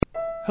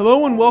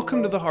Hello and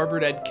welcome to the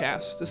Harvard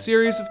EdCast, a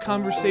series of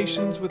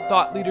conversations with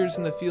thought leaders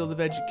in the field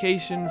of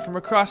education from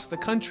across the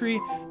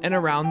country and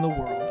around the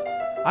world.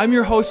 I'm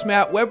your host,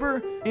 Matt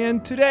Weber,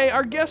 and today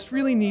our guest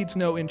really needs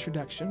no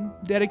introduction.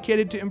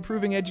 Dedicated to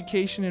improving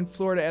education in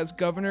Florida as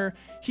governor,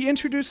 he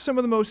introduced some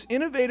of the most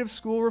innovative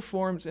school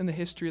reforms in the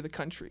history of the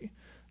country.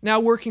 Now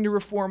working to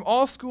reform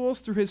all schools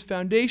through his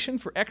Foundation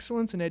for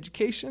Excellence in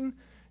Education,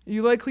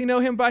 you likely know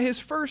him by his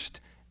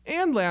first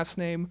and last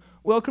name.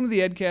 Welcome to the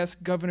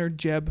EdCast, Governor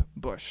Jeb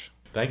Bush.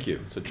 Thank you.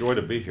 It's a joy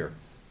to be here.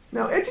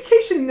 Now,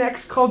 Education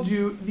Next called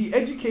you the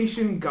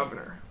Education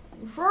Governor.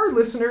 For our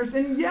listeners,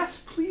 and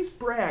yes, please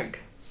brag,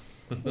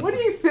 what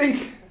do you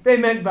think they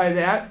meant by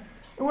that?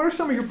 And what are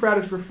some of your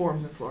proudest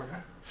reforms in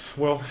Florida?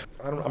 Well,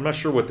 I'm not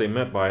sure what they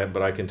meant by it,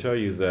 but I can tell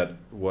you that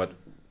what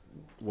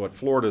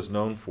Florida is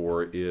known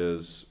for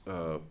is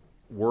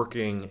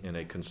working in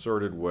a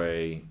concerted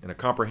way, in a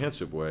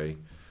comprehensive way,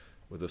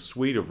 with a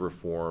suite of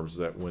reforms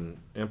that, when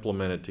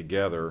implemented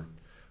together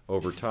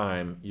over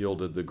time,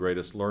 yielded the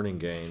greatest learning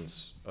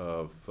gains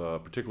of,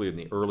 particularly in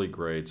the early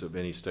grades, of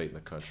any state in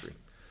the country.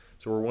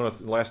 So we're one of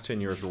the last 10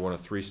 years, we're one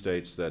of three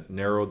states that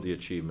narrowed the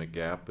achievement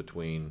gap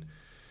between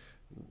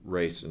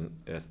race and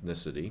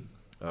ethnicity.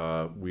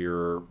 We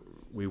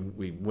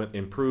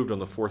improved on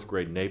the fourth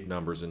grade NAEP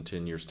numbers in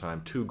 10 years'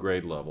 time, 2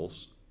 grade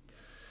levels.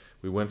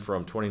 We went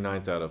from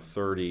 29th out of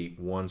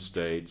 31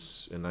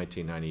 states in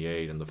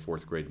 1998 in the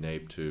fourth grade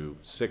NAEP to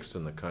 6th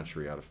in the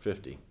country out of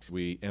 50.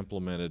 We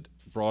implemented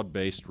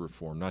broad-based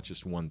reform, not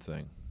just one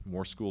thing.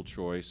 More school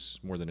choice,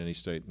 more than any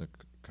state in the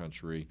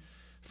country.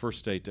 First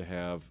state to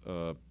have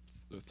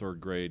third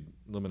grade,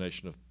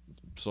 elimination of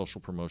social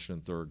promotion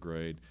in third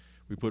grade.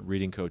 We put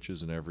reading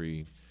coaches in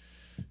every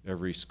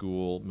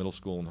school, middle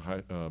school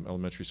and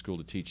elementary school,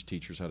 to teach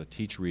teachers how to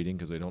teach reading,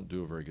 because they don't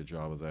do a very good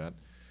job of that.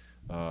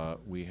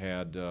 We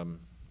had a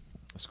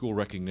school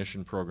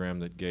recognition program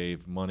that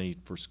gave money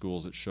for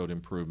schools that showed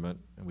improvement,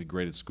 and we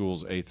graded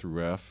schools A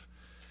through F,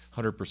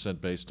 100%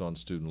 based on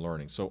student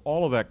learning. So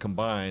all of that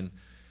combined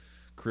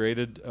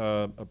created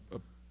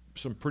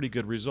some pretty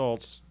good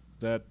results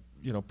that,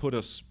 put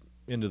us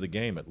into the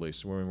game, at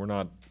least. I mean,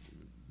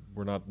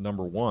 we're not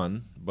number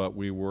one, but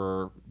we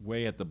were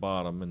way at the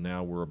bottom, and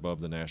now we're above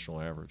the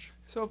national average.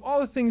 So of all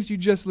the things you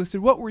just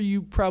listed, what were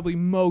you probably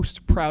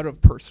most proud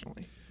of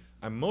personally?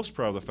 I'm most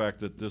proud of the fact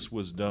that this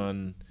was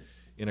done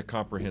in a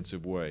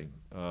comprehensive way,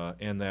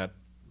 and that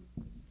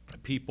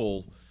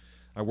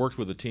I worked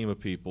with a team of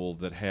people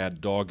that had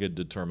dogged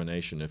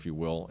determination, if you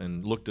will,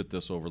 and looked at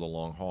this over the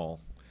long haul.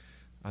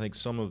 I think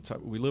some of the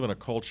time, we live in a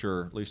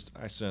culture, at least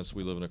I sense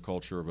we live in a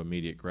culture of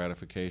immediate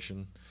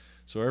gratification.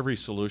 So every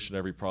solution,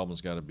 every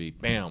problem's got to be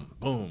bam,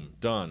 boom,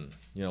 done.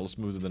 Let's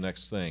move to the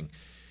next thing.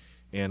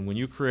 And when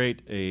you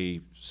create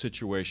a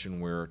situation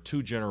where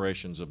 2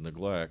 generations of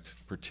neglect,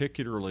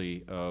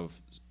 particularly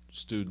of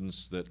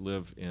students that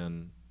live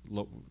in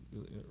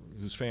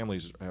whose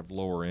families have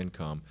lower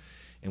income,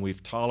 and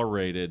we've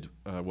tolerated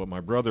what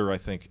my brother, I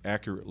think,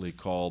 accurately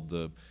called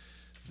the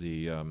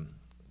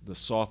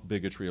soft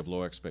bigotry of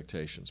low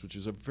expectations, which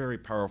is a very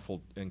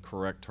powerful and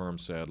correct term,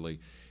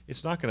 sadly.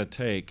 It's not going to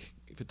take,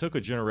 if it took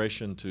a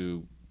generation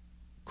to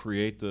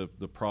create the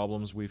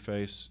problems we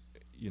face,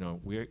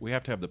 we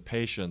have to have the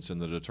patience and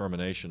the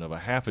determination of a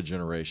half a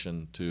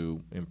generation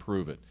to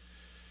improve it.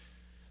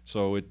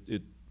 So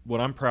what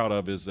I'm proud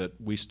of is that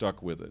we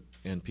stuck with it,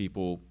 and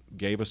people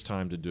gave us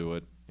time to do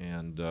it,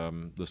 and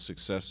the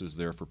success is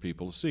there for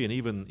people to see. And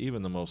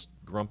even the most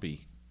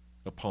grumpy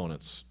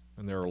opponents,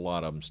 and there are a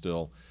lot of them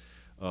still,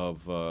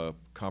 of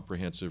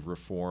comprehensive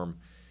reform,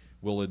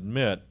 will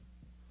admit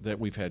that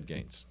we've had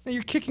gains. Now,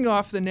 you're kicking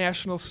off the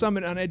National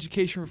Summit on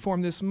Education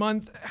Reform this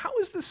month. How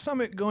is the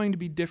summit going to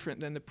be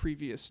different than the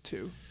previous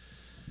 2?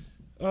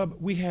 This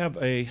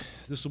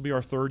will be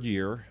our 3rd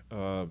year.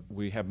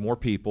 We have more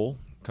people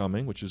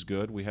coming, which is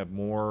good. We have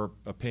more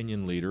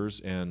opinion leaders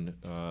and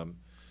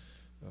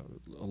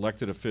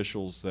elected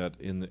officials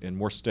that in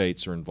more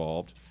states are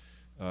involved.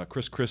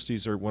 Chris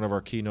Christie's one of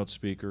our keynote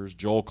speakers.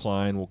 Joel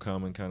Klein will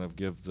come and kind of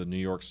give the New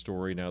York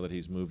story now that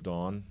he's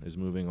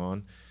moving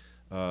on.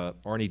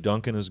 Arnie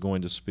Duncan is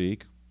going to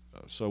speak.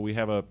 So we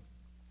have a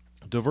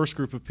diverse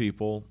group of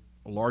people,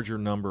 a larger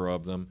number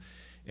of them,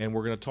 and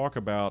we're going to talk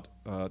about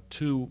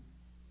 2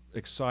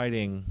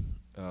 exciting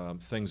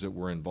things that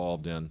we're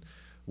involved in,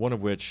 one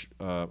of which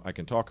I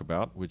can talk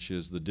about, which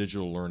is the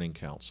Digital Learning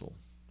Council.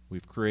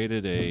 We've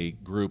created a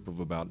group of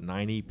about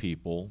 90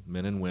 people,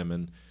 men and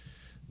women,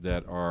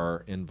 that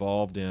are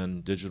involved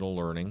in digital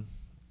learning,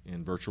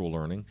 in virtual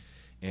learning,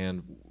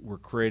 and we're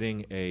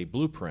creating a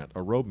blueprint, a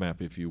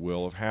roadmap, if you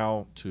will, of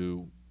how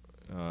to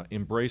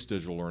embrace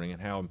digital learning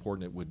and how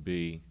important it would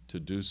be to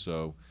do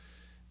so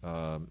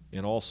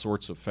in all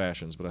sorts of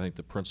fashions. But I think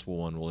the principal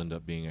one will end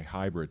up being a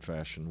hybrid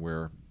fashion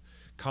where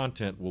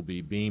content will be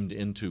beamed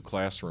into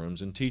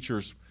classrooms, and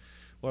teachers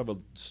will have a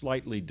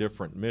slightly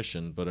different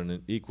mission, but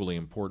an equally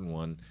important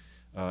one.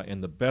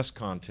 And the best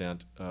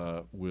content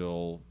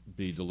will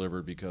be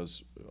delivered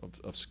because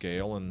of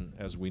scale. And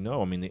as we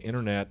know, the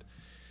internet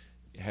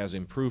has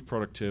improved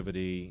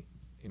productivity,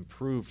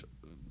 improved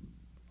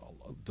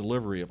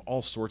delivery of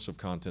all sorts of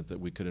content that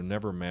we could have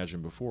never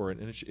imagined before,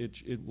 and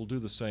it will do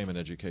the same in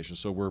education.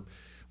 So we're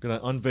going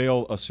to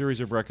unveil a series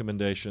of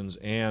recommendations,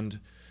 and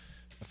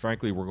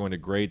frankly, we're going to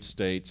grade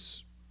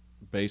states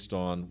based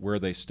on where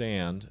they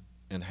stand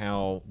and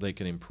how they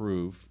can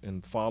improve,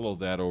 and follow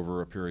that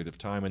over a period of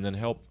time, and then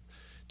help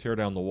tear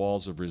down the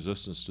walls of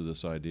resistance to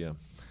this idea.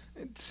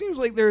 It seems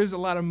like there is a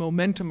lot of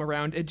momentum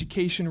around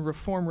education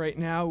reform right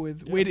now,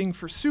 with Waiting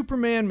for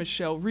Superman,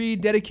 Michelle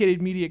Reed,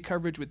 dedicated media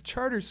coverage with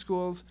charter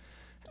schools.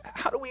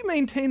 How do we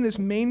maintain this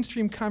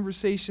mainstream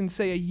conversation,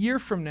 say, a year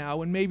from now,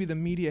 when maybe the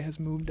media has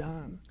moved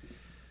on?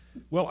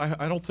 Well,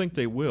 I don't think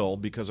they will,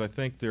 because I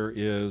think there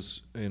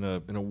is, in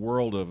a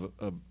world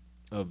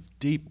of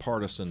deep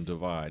partisan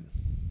divide.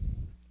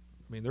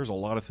 I mean, there's a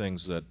lot of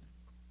things that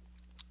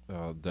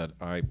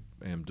I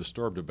am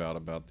disturbed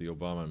about the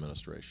Obama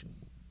administration.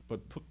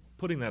 But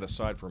putting that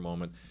aside for a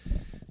moment,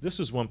 this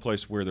is one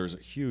place where there's a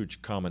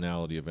huge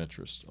commonality of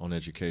interest on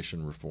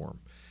education reform.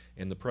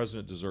 And the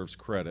president deserves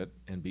credit.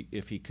 And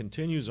if he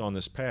continues on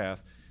this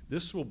path,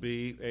 this will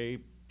be a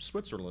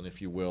Switzerland,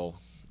 if you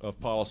will, of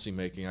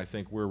policymaking, I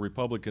think, where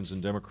Republicans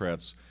and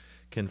Democrats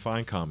can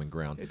find common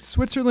ground. It's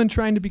Switzerland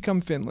trying to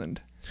become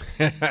Finland.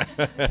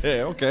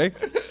 Okay.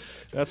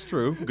 That's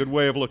true. Good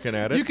way of looking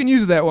at it. You can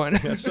use that one.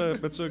 That's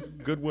a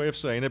good way of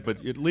saying it.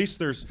 But at least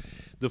there's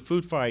the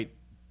food fight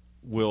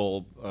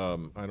will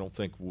I don't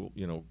think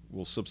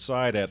will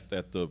subside at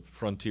the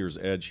frontier's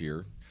edge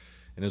here.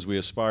 And as we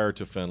aspire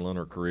to Finland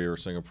or Korea or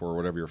Singapore or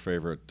whatever your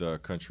favorite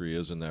country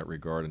is in that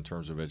regard in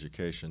terms of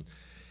education,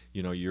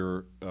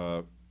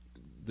 the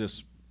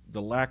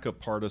lack of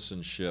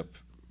partisanship,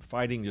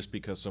 fighting just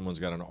because someone's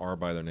got an R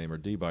by their name or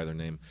D by their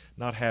name,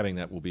 not having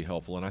that will be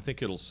helpful, and I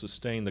think it'll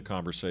sustain the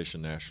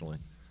conversation nationally.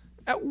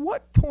 At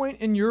what point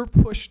in your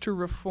push to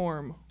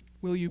reform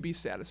will you be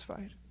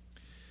satisfied?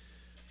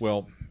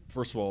 Well,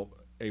 first of all,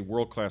 a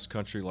world-class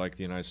country like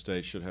the United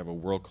States should have a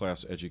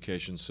world-class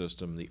education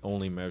system. The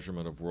only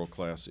measurement of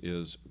world-class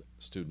is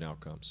student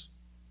outcomes.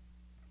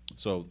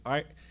 So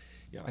I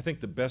think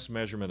the best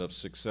measurement of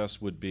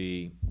success would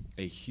be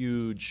a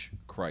huge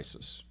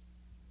crisis.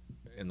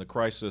 And the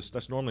crisis,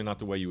 that's normally not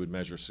the way you would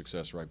measure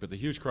success, right? But the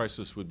huge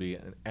crisis would be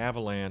an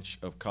avalanche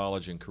of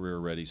college and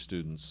career-ready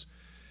students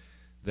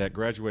that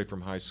graduate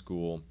from high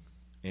school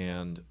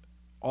and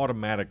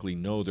automatically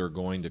know they're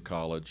going to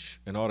college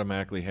and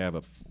automatically have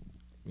a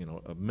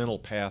mental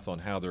path on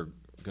how they're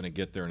going to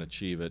get there and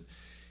achieve it,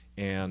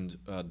 and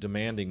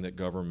demanding that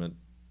government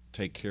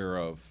take care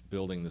of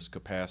building this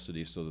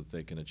capacity so that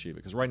they can achieve it.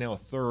 Because right now, a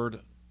third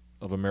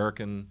of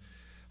American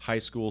high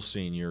school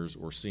seniors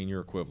or senior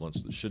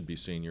equivalents that should be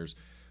seniors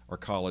are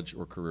college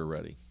or career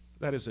ready.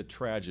 That is a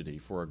tragedy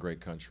for a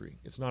great country.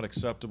 It's not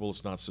acceptable,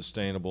 it's not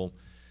sustainable.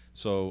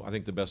 So I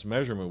think the best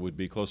measurement would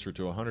be closer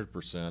to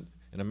 100%.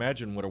 And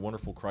imagine what a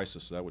wonderful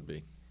crisis that would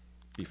be.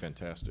 Be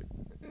fantastic.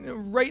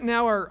 Right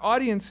now, our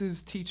audience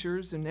is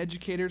teachers and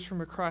educators from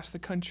across the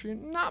country,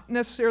 not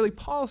necessarily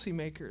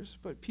policymakers,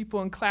 but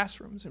people in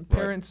classrooms and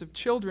parents of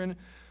children.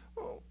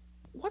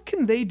 What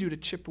can they do to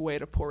chip away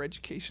at a poor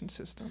education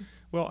system?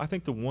 Well, I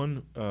think the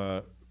one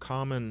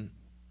common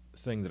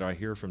thing that I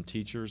hear from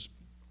teachers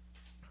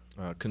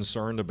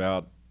concerned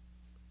about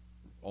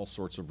all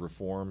sorts of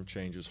reform,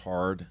 change is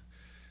hard.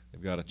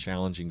 They've got a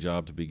challenging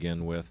job to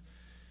begin with,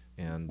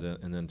 and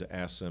then to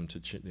ask them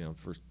to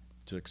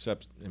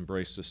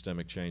embrace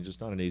systemic change.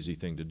 It's not an easy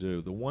thing to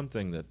do. The one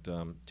thing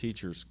that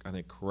teachers, I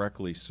think,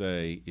 correctly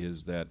say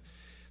is that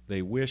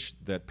they wish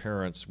that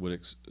parents would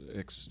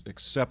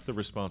accept the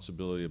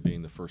responsibility of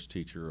being the first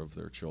teacher of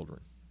their children.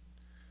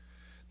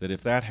 That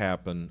if that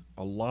happened,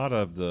 a lot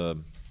of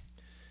the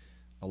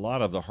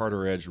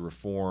harder edge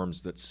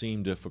reforms that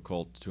seem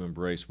difficult to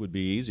embrace would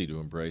be easy to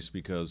embrace,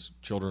 because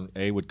children,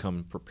 A, would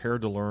come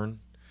prepared to learn,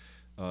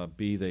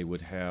 B, they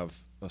would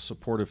have a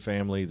supportive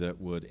family that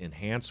would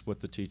enhance what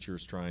the teacher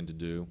is trying to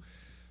do,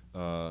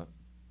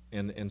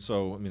 and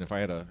so, I mean, if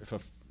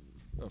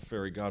a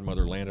fairy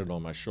godmother landed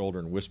on my shoulder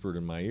and whispered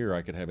in my ear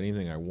I could have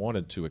anything I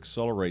wanted to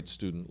accelerate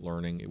student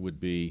learning, it would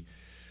be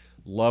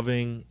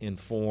loving,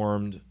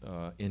 informed,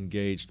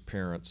 engaged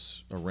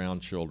parents around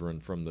children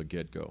from the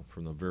get-go,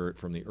 from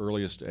the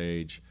earliest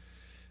age,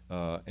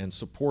 and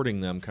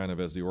supporting them kind of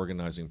as the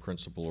organizing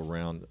principle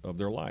of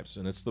their lives.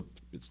 And it's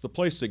the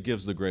place that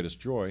gives the greatest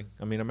joy.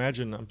 I mean,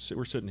 imagine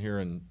we're sitting here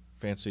in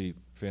fancy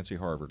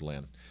Harvard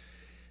land,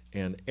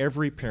 and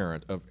every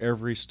parent of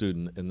every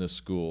student in this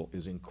school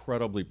is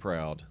incredibly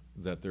proud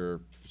that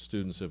their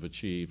students have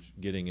achieved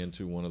getting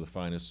into one of the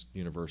finest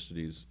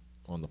universities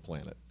on the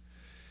planet.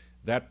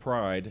 That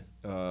pride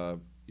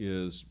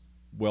is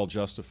well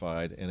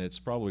justified, and it's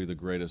probably the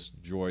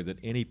greatest joy that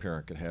any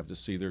parent could have, to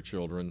see their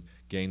children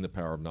gain the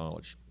power of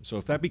knowledge. So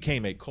if that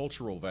became a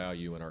cultural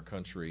value in our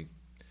country,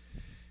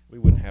 we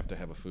wouldn't have to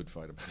have a food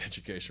fight about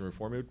education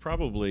reform. It would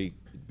probably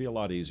be a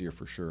lot easier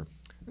for sure.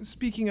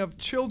 Speaking of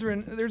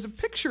children, there's a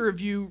picture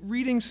of you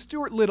reading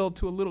Stuart Little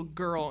to a little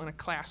girl in a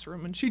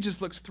classroom, and she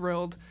just looks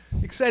thrilled,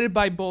 excited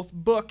by both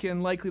book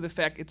and likely the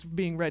fact it's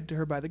being read to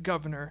her by the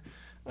governor.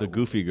 The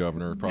goofy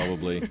governor,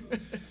 probably.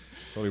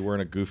 Probably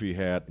wearing a goofy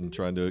hat and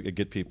trying to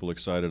get people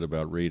excited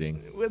about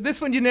reading. Well,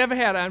 this one you never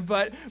had on,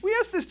 but we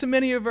asked this to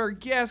many of our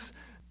guests.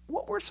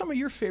 What were some of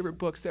your favorite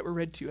books that were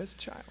read to you as a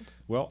child?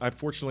 Well, I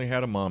fortunately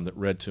had a mom that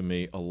read to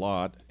me a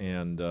lot,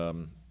 and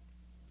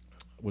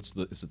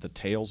is it the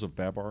Tales of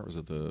Babar? Is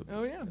it the?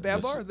 Oh yeah,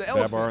 Babar, the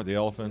elephant. Babar, the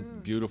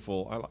elephant.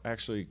 Beautiful.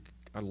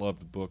 I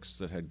loved books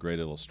that had great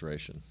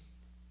illustration.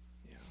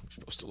 Yeah, I'm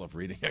supposed to love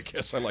reading, I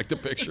guess. I like the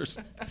pictures.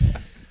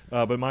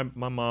 But my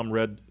mom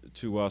read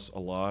to us a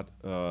lot.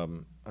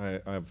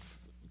 I've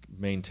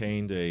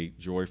maintained a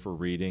joy for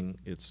reading.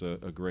 It's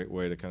a great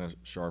way to kind of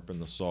sharpen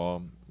the saw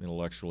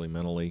intellectually,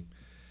 mentally.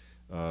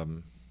 I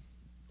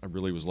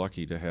really was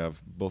lucky to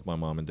have both my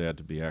mom and dad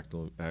to be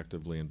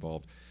actively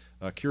involved.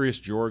 Curious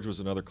George was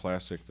another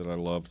classic that I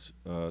loved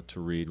to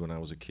read when I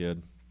was a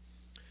kid.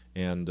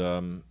 And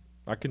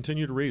I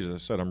continue to read. As I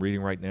said, I'm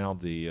reading right now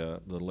the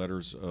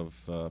letters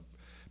of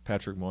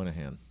Patrick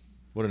Moynihan.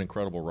 What an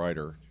incredible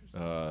writer.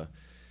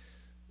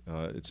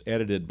 It's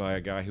edited by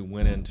a guy who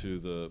went into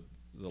the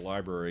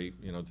library,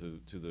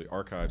 to the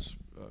archives.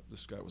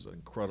 This guy was an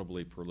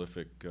incredibly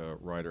prolific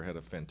writer, had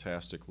a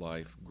fantastic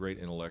life, great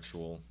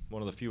intellectual,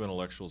 one of the few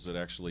intellectuals that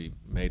actually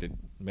made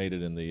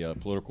it in the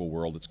political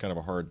world. It's kind of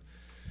a hard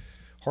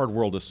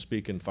world to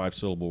speak in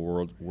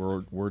 5-syllable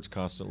words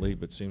constantly,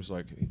 but it seems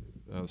like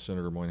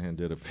Senator Moynihan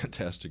did a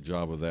fantastic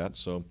job of that.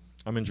 So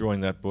I'm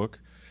enjoying that book.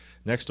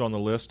 Next on the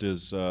list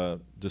is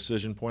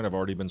Decision Point. I've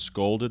already been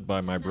scolded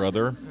by my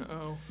brother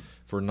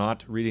for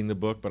not reading the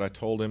book, but I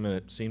told him, and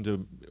it seemed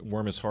to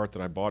warm his heart,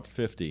 that I bought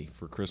 50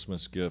 for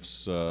Christmas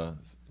gifts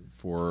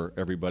for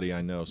everybody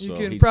I know. So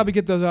you can probably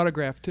get those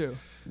autographed too.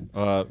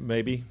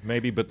 Maybe,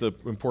 but the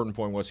important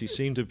point was he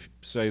seemed to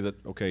say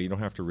that, okay, you don't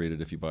have to read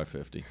it if you buy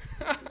 50.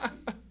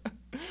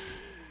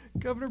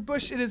 Governor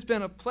Bush, it has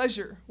been a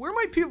pleasure. Where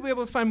might people be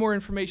able to find more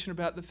information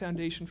about the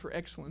Foundation for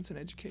Excellence in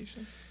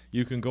Education?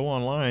 You can go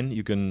online.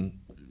 You can,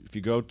 if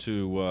you go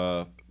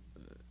to,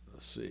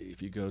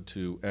 if you go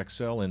to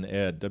Excel in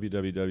Ed,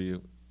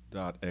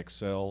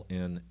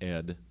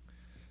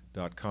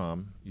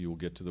 www.excelined.com, you will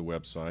get to the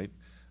website,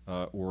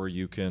 or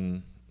you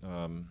can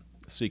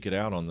seek it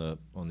out on the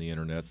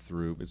internet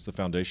through. It's the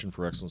Foundation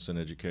for Excellence in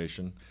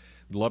Education.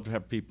 We'd love to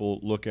have people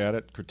look at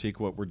it,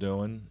 critique what we're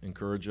doing,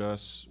 encourage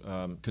us,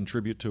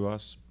 contribute to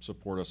us,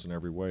 support us in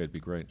every way. It'd be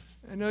great.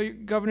 I know,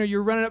 Governor,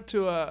 you're running up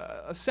to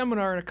a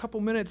seminar in a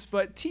couple minutes,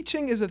 but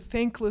teaching is a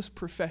thankless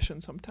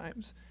profession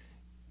sometimes.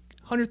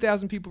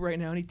 100,000 people right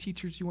now. Any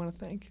teachers you want to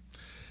thank?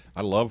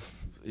 I love,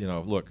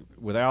 look,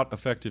 without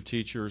effective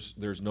teachers,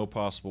 there's no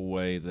possible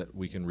way that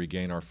we can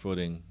regain our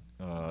footing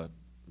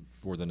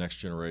for the next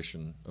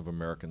generation of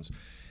Americans.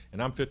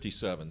 And I'm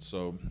 57,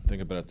 so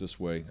think about it this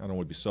way. I don't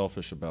want to be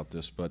selfish about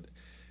this, but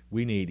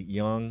we need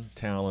young,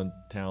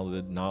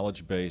 talented,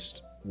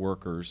 knowledge-based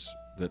workers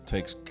that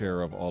takes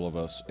care of all of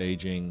us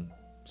aging,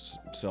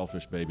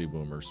 selfish baby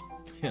boomers.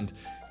 And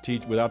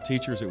without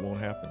teachers, it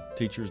won't happen.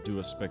 Teachers do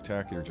a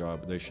spectacular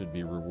job. They should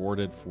be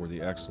rewarded for the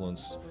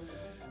excellence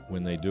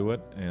when they do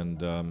it,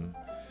 and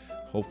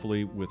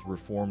hopefully with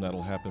reform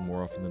that'll happen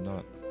more often than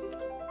not.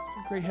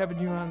 Great having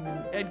you on the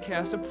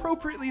EdCast,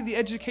 appropriately the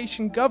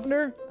Education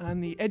Governor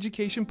on the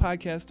Education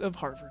Podcast of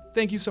Harvard.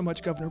 Thank you so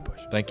much, Governor Bush.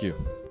 Thank you.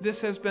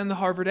 This has been the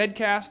Harvard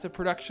EdCast, a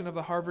production of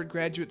the Harvard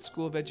Graduate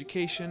School of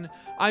Education.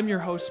 I'm your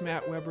host,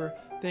 Matt Weber.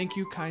 Thank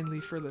you kindly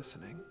for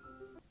listening.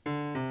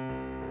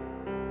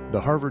 The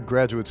Harvard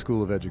Graduate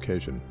School of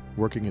Education,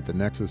 working at the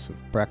nexus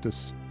of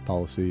practice,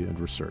 policy, and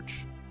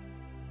research.